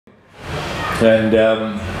And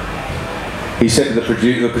he said to the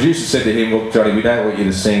producer said to him, "Look, Johnny, we don't want you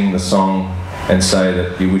to sing the song and say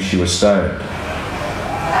that you wish you were stoned.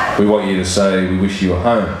 We want you to say we wish you were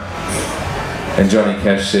home." And Johnny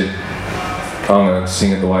Cash said, "I'm going to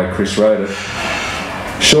sing it the way Chris wrote it."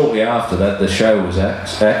 Shortly after that, the show was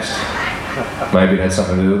axed. Maybe it had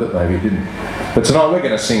something to do with it, maybe it didn't. But tonight we're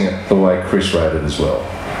going to sing it the way Chris wrote it as well.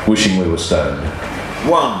 Wishing we were stoned.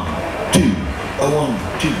 1, 2, 1,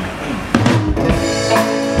 2, 3.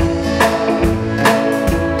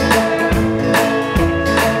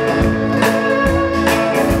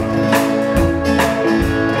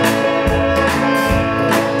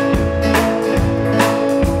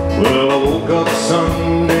 Well, I woke up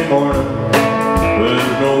Sunday morning with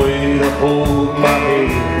no way to hold my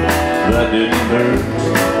head that didn't hurt.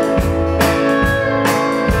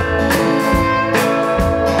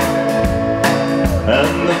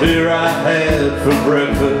 And the beer I had for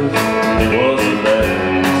breakfast, it wasn't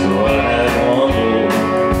bad, so I had one more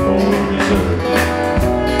for dessert.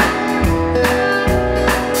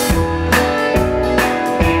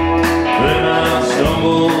 Then I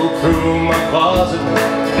stumbled through my closet,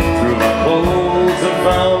 through my clothes, and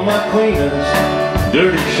found my cleanest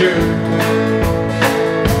dirty shirt.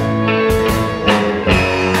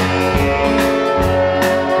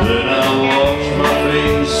 Then I washed my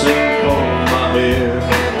face and combed my hair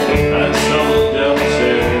and stumbled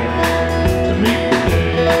downstairs to meet the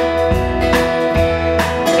day.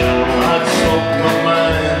 I'd smoked my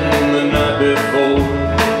mind the night before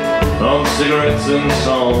on cigarettes and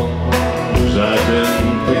songs I'd been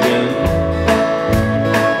picking.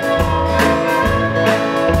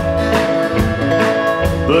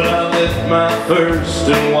 But I lit my first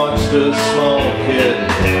and watched a small kid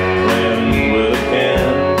playing with a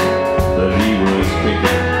can that he was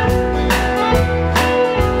kicking.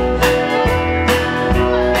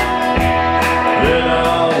 Then I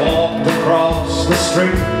walked across the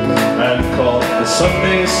street and caught the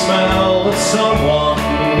Sunday smell of someone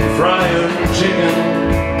frying chicken.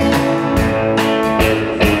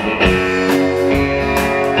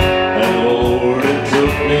 And Lord, it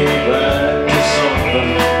took me back to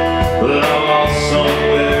something that I lost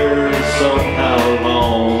somewhere, somehow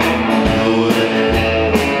along the way.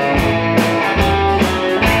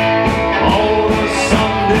 On a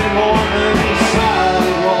Sunday morning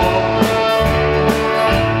sidewalk,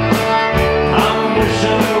 I'm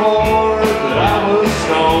wishing, Lord, that I was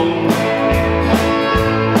stoned.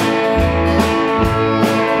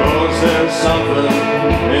 'Cause there's something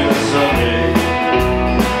in a Sunday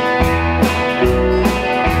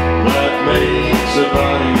that makes a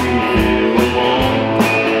body feel warm.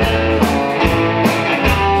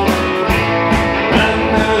 And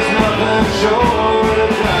there's nothing short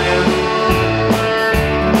of dying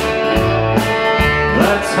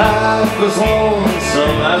that's half as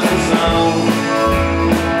lonesome as the sound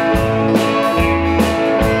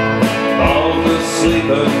of the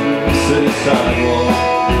sleeping city sidewalk.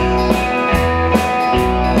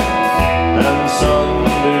 And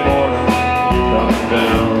Sunday morning coming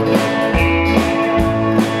down.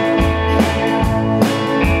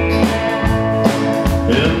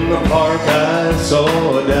 In the park I saw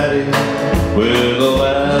a daddy with a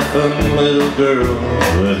laughing little girl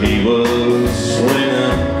that he was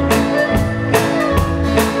swinging.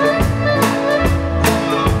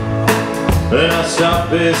 Then I stopped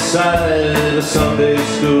beside a Sunday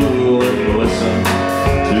school and listened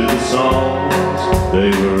to the songs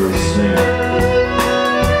they were singing.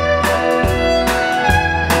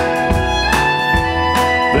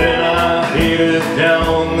 Then I headed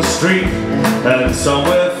down the street, and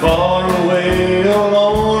somewhere far away a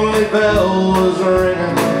lonely bell was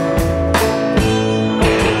ringing.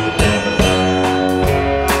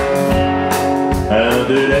 And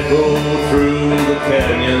it echoed through the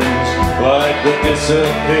canyons like the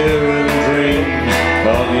disappearing dreams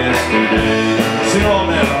of yesterday. Sing on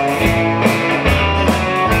now.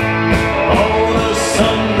 On a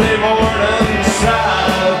Sunday morning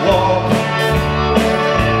sidewalk,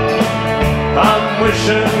 I'm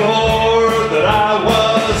wishing, Lord, that I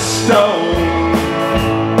was stoned.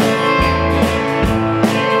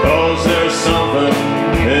 'Cause there's something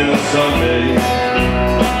in a Sunday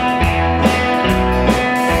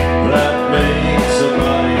that makes a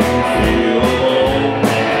body feel alone.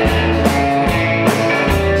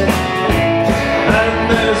 And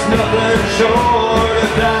there's nothing short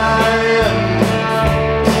of dying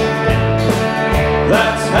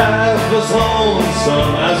that's half as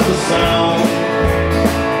lonesome as the sound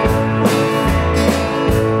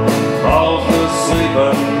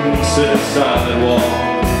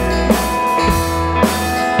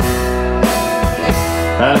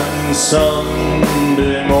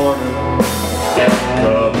Sunday morning.